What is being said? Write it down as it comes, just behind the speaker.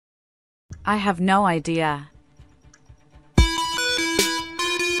I have no idea.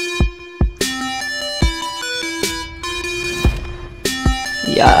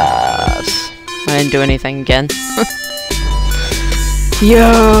 Yes. I didn't do anything again.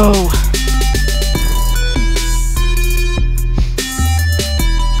 Yo!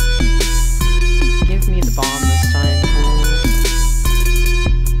 Give me the bomb this time, please.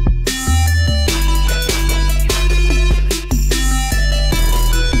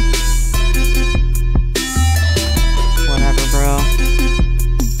 Whatever, bro.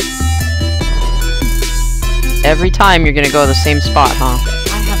 Every time you're gonna go to the same spot, huh?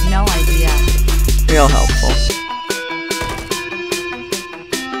 I have no idea. Real helpful.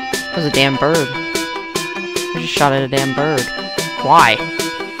 That was a damn bird. I just shot at a damn bird. Why?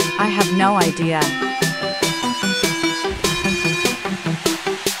 I have no idea.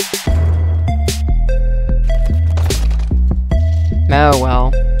 Oh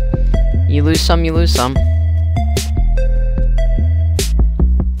well. You lose some, you lose some.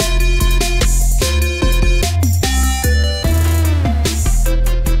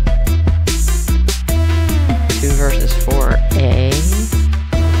 Two versus 4A.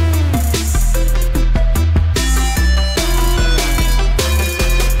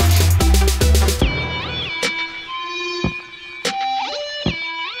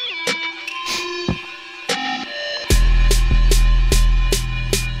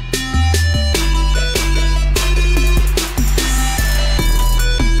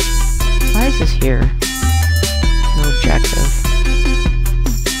 Why is this here? No objective.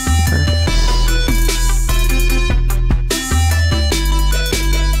 Purpose.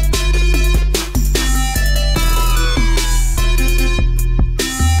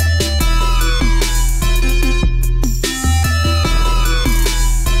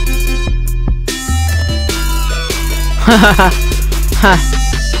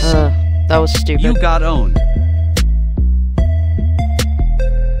 That was stupid. You got owned.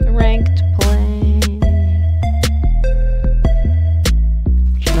 Ranked play.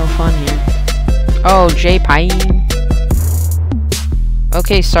 There's no fun here. Oh, J Pine.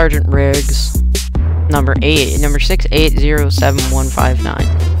 Okay, Sergeant Riggs. Number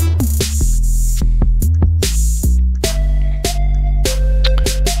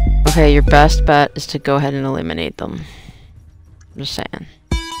 6807159. Okay, your best bet is to go ahead and eliminate them. I'm just saying.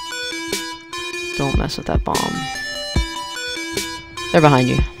 Don't mess with that bomb. They're behind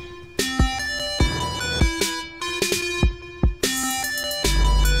you.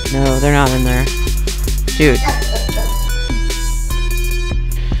 No, they're not in there. Dude.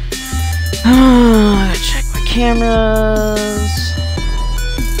 Gotta check my cameras.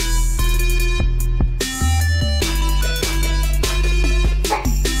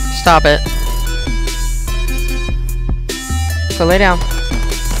 Stop it. Go lay down.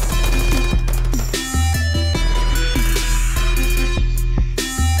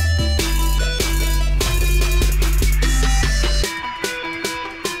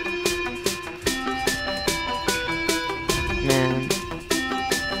 Man.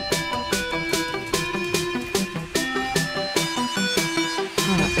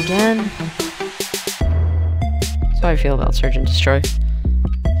 Again. That's how I feel about Search and Destroy.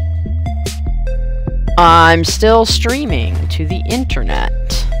 I'm still streaming to the internet.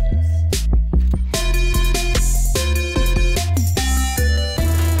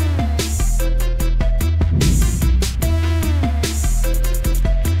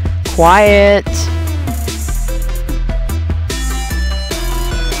 Quiet.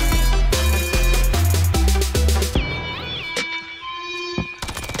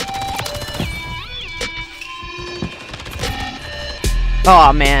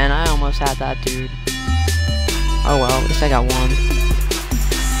 Oh man, I almost had that dude. Oh well, at least I got one.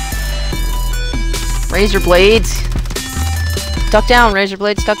 Razor blades! Duck down, razor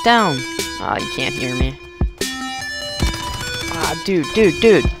blades, duck down! Ah, you can't hear me. Ah, dude.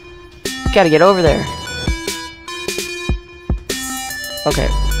 You gotta get over there. Okay.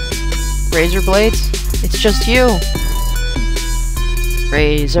 Razor blades? It's just you!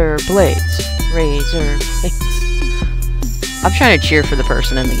 Razor blades. Razor blades. I'm trying to cheer for the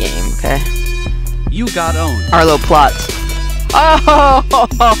person in the game, okay? You got owned. Arlo plots. Oh!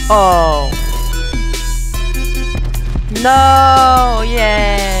 No!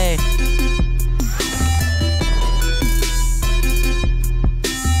 Yay!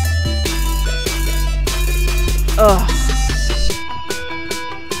 Ugh.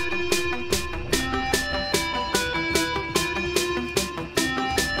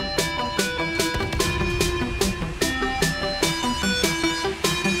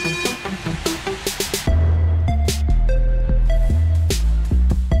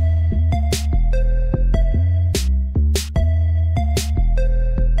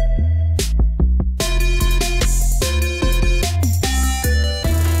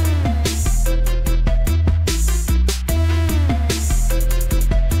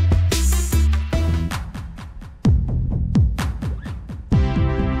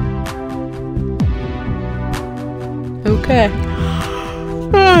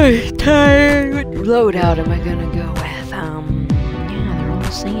 loadout am I gonna go with? Yeah, they're all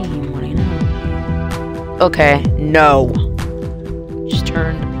the same. What do you know? Okay, no. Just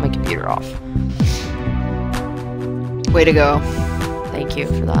turned my computer off. Way to go. Thank you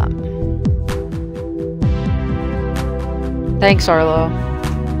for that. Thanks, Arlo.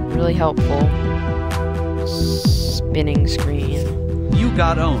 Really helpful. Spinning screen. You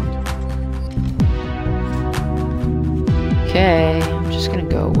got owned. Okay, I'm just gonna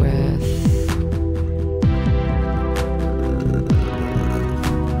go with...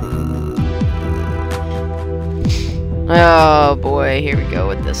 Oh boy, here we go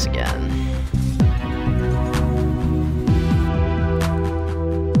with this again.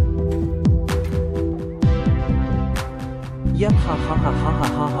 Yep, ha ha ha ha ha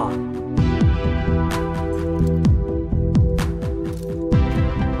ha ha.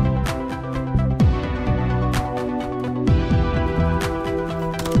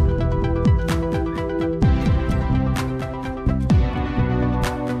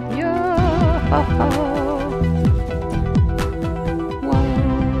 Yeah, ha ha.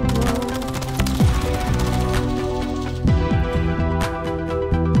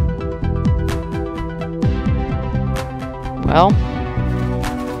 Well,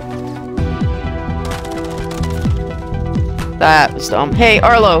 that was dumb. Hey,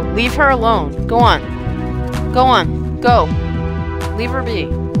 Arlo, leave her alone. Go on. Go on. Go. Leave her be.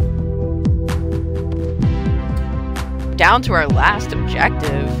 Down to our last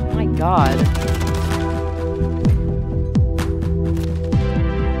objective. Oh my god.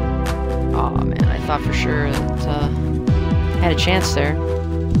 Aw, man, I thought for sure that I had a chance there.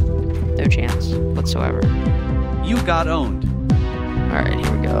 No chance whatsoever. You got owned. Alright,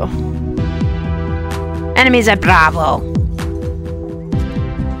 here we go. Enemies at Bravo!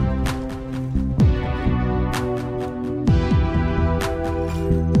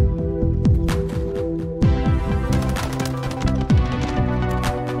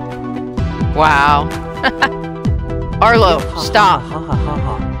 Wow. Arlo, stop. Ha ha ha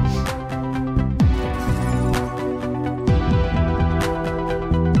ha.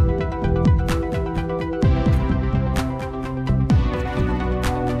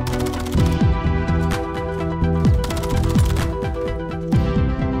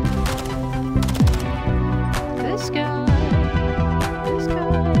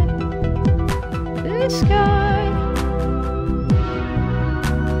 This guy.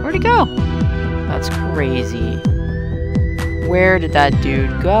 Where'd he go? That's crazy. Where did that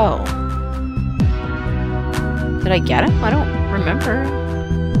dude go? Did I get him? I don't remember.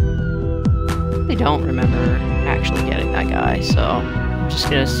 I don't remember actually getting that guy, so I'm just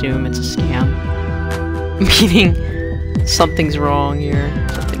gonna assume it's a scam. Meaning something's wrong here.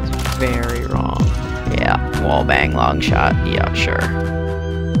 Something's very wrong. Yeah, wall bang, long shot. Yeah, sure.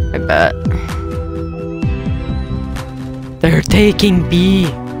 I bet. They're taking B.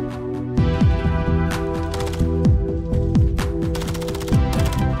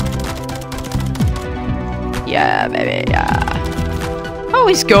 Yeah, baby, yeah. I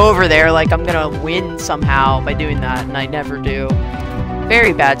always go over there like I'm gonna win somehow by doing that, and I never do.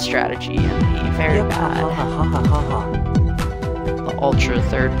 Very bad strategy, MD. Very bad. The ultra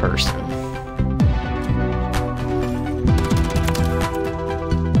third person.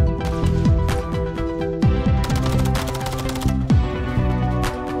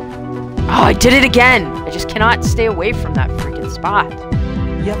 Oh, I did it again! I just cannot stay away from that freaking spot.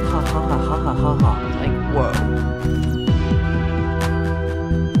 Yep, ha ha ha ha ha ha ha. Like, whoa.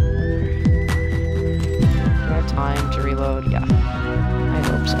 Do I have time to reload? Yeah. I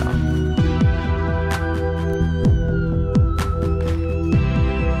hope so.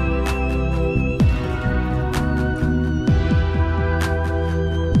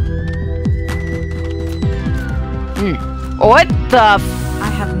 What the f- I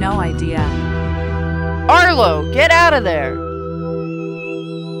have no idea. Arlo, get out of there!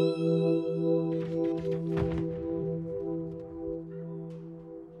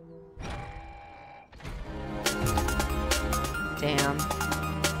 Damn.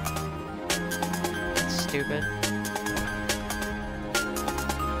 That's stupid.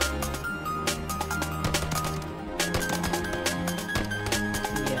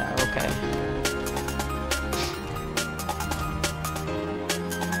 Yeah, okay.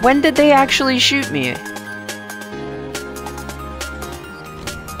 When did they actually shoot me?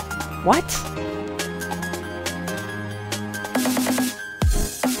 What?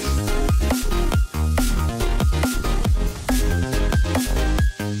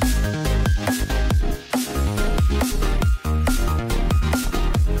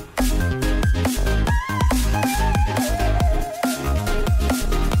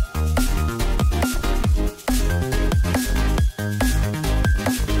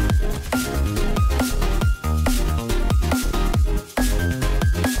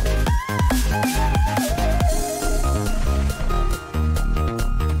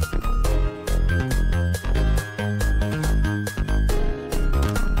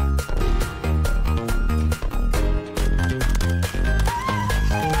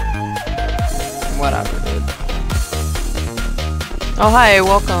 Oh, hi,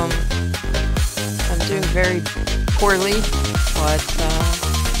 welcome. I'm doing very poorly, but,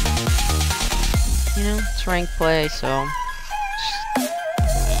 you know, it's ranked play, so...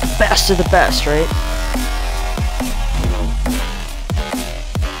 Best of the best, right?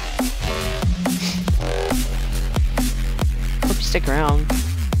 Hope you stick around.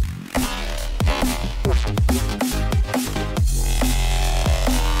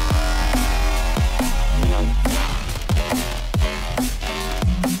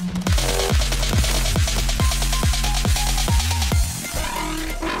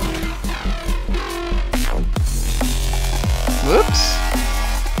 Whoops.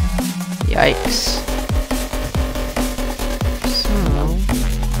 Yikes. So...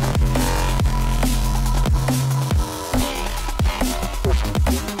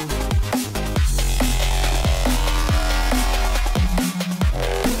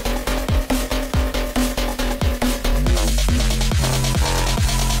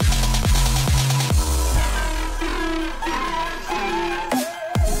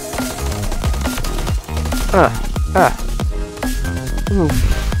 Ooh.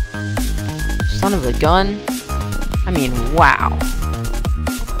 Son of a gun. I mean, wow.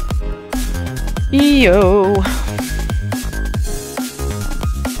 Yo. Oh,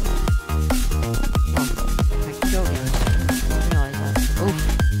 I can go here. I didn't realize that. Oof.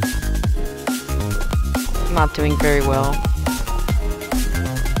 I'm not doing very well.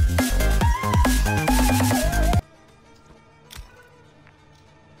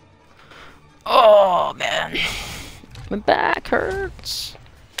 Oh, man. My back hurts.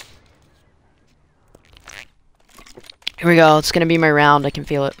 Here we go. It's gonna be my round. I can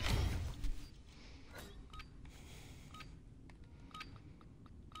feel it.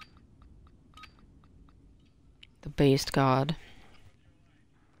 The based god.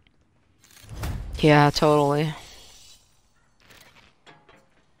 Yeah, totally.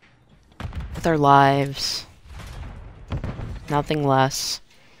 With our lives. Nothing less.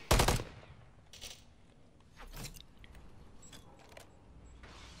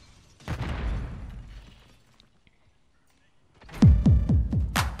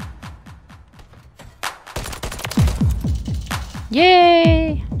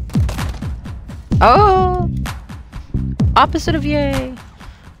 Yay! Oh! Opposite of yay!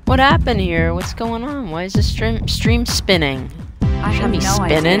 What happened here? What's going on? Why is the stream spinning? I have Shouldn't be no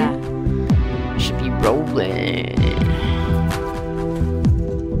spinning. idea. Should be rolling.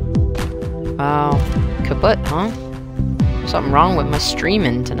 Wow. Kaput, huh? Something wrong with my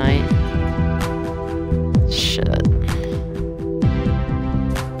streaming tonight. Shit.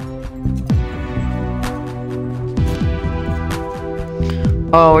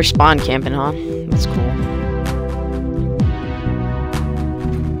 Oh, we're spawn camping, huh? That's cool.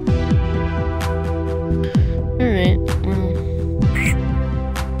 Alright.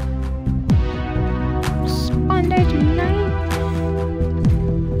 Spawn day tonight.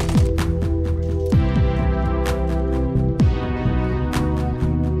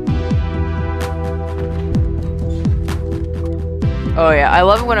 Oh yeah, I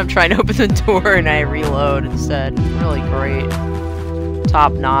love it when I'm trying to open the door and I reload instead. Really great.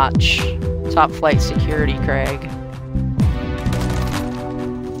 Top notch. Top flight security, Craig.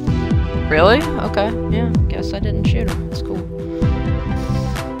 Really? Okay. Yeah, guess I didn't shoot him. That's cool.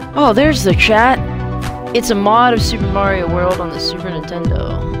 Oh, there's the chat. It's a mod of Super Mario World on the Super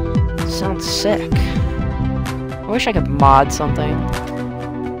Nintendo. Sounds sick. I wish I could mod something.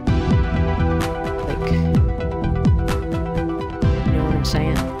 Like... You know what I'm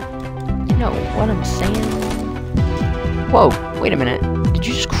saying? You know what I'm saying? Whoa, wait a minute. Did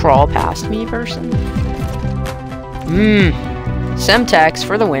you just crawl past me, person? Semtex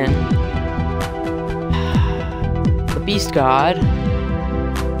for the win. The Beast God.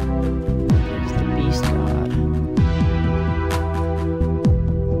 Where's the Beast God?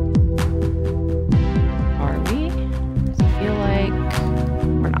 Are we? Does it feel like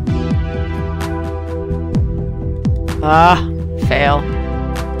we're not? Ah, fail.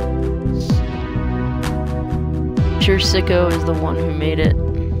 Pure Sicko is the one who made it.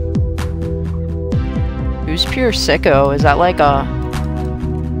 Who's Pure Sicko? Is that like a...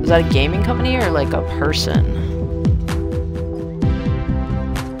 Is that a gaming company or like a person?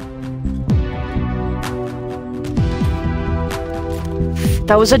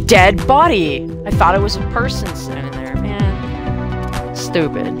 That was a dead body! I thought it was a person standing there, man.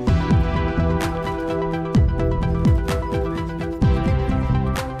 Stupid.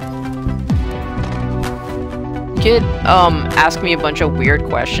 Kid ask me a bunch of weird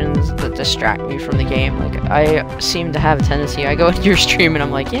questions that distract me from the game. Like, I seem to have a tendency. I go into your stream and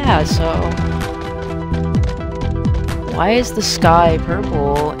I'm like, yeah, so... Why is the sky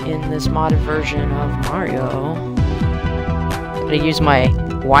purple in this modded version of Mario? Gotta use my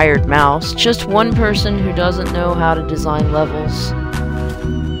wired mouse. Just one person who doesn't know how to design levels.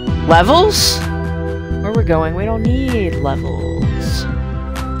 Levels? Where we're going, we don't need levels.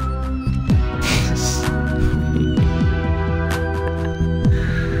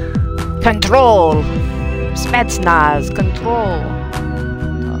 Control! Spetsnaz, control!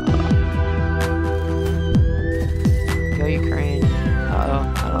 Go Ukraine.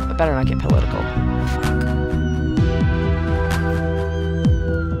 Uh-oh, I better not get political. Fuck.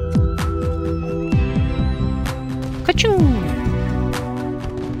 Ka-choom!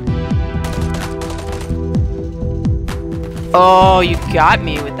 Oh, you got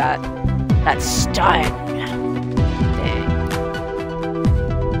me with that stun. Dang.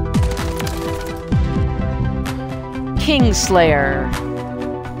 Kingslayer.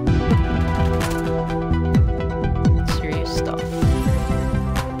 Serious stuff.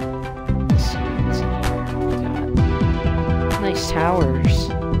 Let's see what's in here. We got nice towers.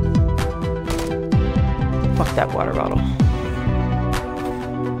 Fuck that water bottle.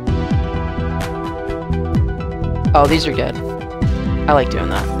 Oh, these are good. I like doing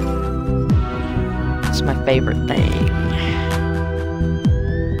that. It's my favorite thing.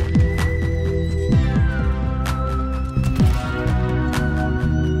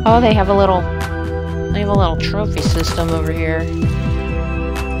 Oh, they have a little trophy system over here.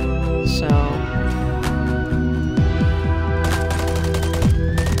 So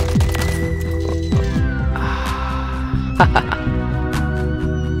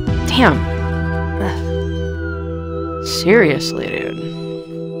damn. Seriously, dude.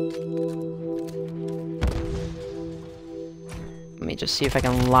 Let me just see if I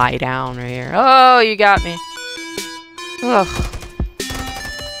can lie down right here. Oh, you got me. Ugh.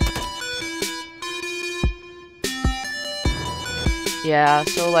 Yeah,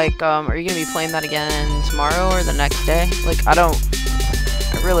 so like, are you gonna be playing that again tomorrow or the next day? Like, I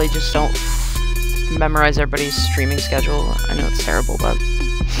really just don't memorize everybody's streaming schedule. I know it's terrible, but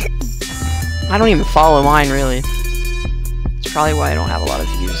I don't even follow mine, really. It's probably why I don't have a lot of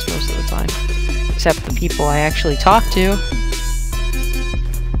views most of the time. Except the people I actually talk to.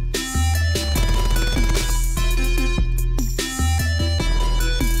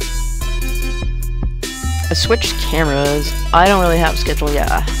 I switched cameras. I don't really have schedule yet.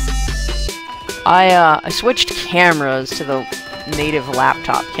 I switched cameras to the native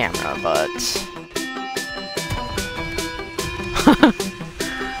laptop camera, but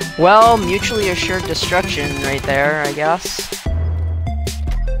well, mutually assured destruction right there, I guess.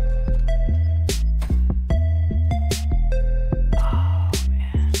 Oh,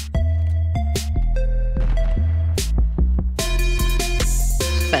 man.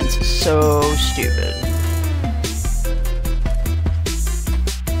 This fence is so stupid.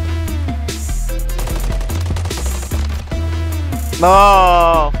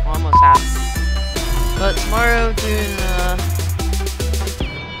 Oh, almost happened. But tomorrow doing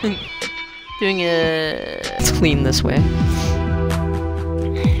let's clean this way. I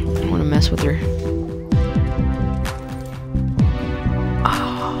don't want to mess with her.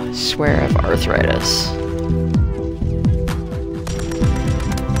 Oh, I swear I have arthritis.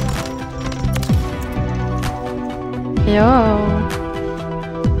 Yo.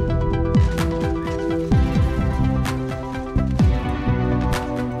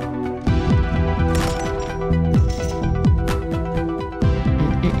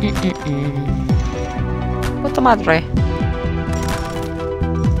 Puta madre.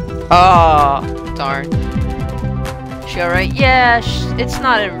 Oh, darn. She alright? Yeah, it's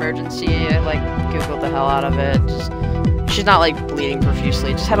not an emergency. I like googled the hell out of it. She's not like bleeding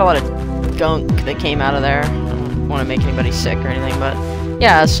profusely. Just had a lot of gunk that came out of there. I don't want to make anybody sick or anything, but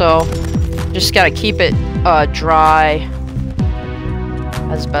yeah. So just gotta keep it dry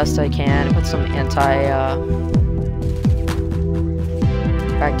as best I can. Put some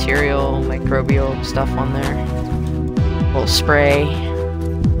bacterial, microbial stuff on there. A little spray.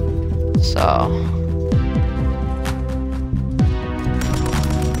 So.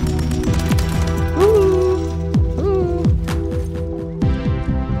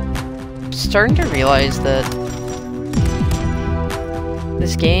 I'm starting to realize that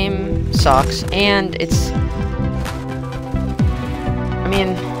this game sucks, and it's. I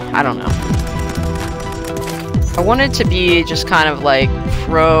mean, I don't know. I want it to be just kind of like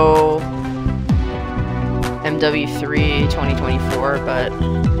pro MW3 2024, but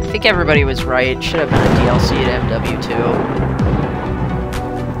I think everybody was right. Should have been a DLC to MW2.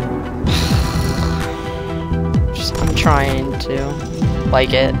 I'm trying to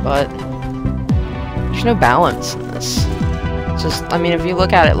like it, but There's no balance in this. It's just, I mean, if you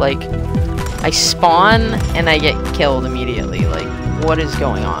look at it, like, I spawn and I get killed immediately. Like, what is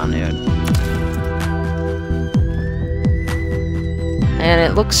going on, dude? And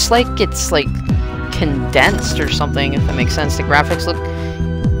it looks like it's, like, condensed or something, if that makes sense. The graphics look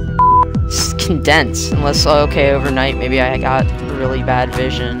condensed, unless, okay, overnight maybe I got really bad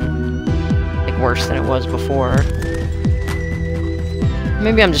vision, like worse than it was before.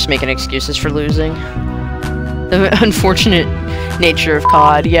 Maybe I'm just making excuses for losing. The unfortunate nature of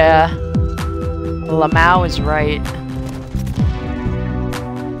COD, yeah. Lamau is right.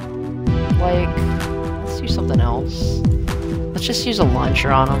 Like, let's do something else. Let's just use a launcher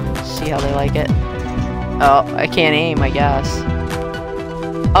on them, see how they like it. Oh, I can't aim, I guess.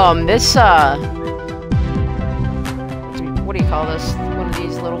 This, what do you call this? One of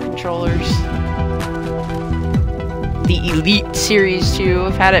these little controllers. The Elite Series 2.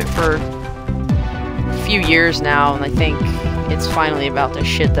 I've had it for a few years now, and I think it's finally about to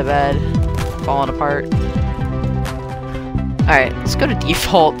shit the bed. Falling apart. Alright, let's go to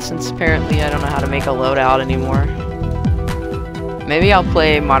default, since apparently I don't know how to make a loadout anymore. Maybe I'll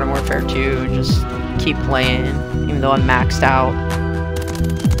play Modern Warfare 2, just keep playing, even though I'm maxed out.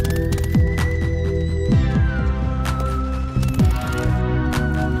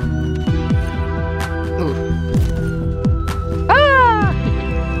 Ooh. Ah!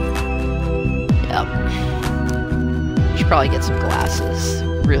 Yep. Should probably get some glasses.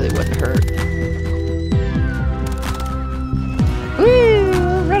 Really wouldn't hurt. Woo!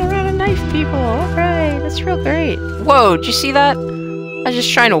 Run around and knife people! Alright, that's real great. Whoa, did you see that? I was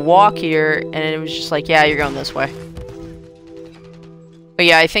just trying to walk here, and it was just like, yeah, you're going this way. But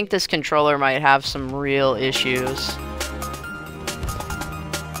yeah, I think this controller might have some real issues.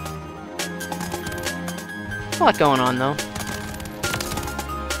 A lot going on, though.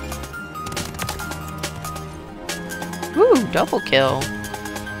 Woo, double kill.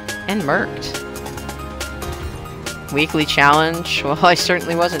 And murked. Weekly challenge? Well, I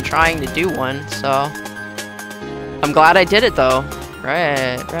certainly wasn't trying to do one, so... I'm glad I did it, though.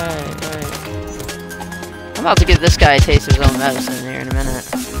 Right. I'm about to give this guy a taste of his own medicine here in a minute.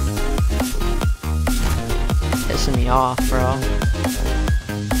 Pissing me off, bro.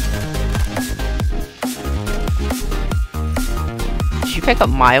 Did you pick up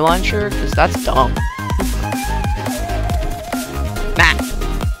my launcher? Because that's dumb. Nah.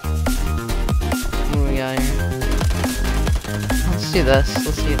 What do we got here? Let's do this.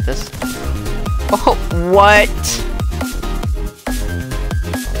 Let's see if this... Oh, what?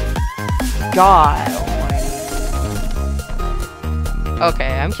 God almighty.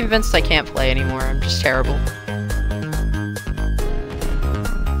 Okay, I'm convinced I can't play anymore. I'm just terrible.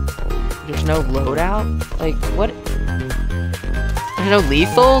 There's no loadout? Like, what? There's no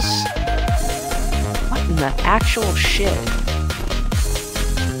lethals? What in the actual shit?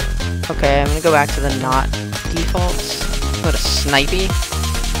 Okay, I'm gonna go back to the not defaults. Go to snipey.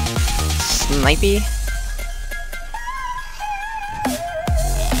 Snipey.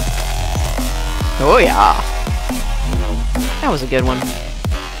 Oh yeah. That was a good one.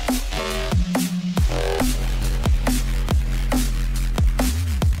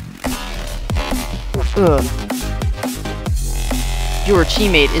 Ugh. Your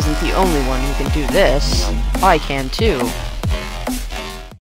teammate isn't the only one who can do this. I can too.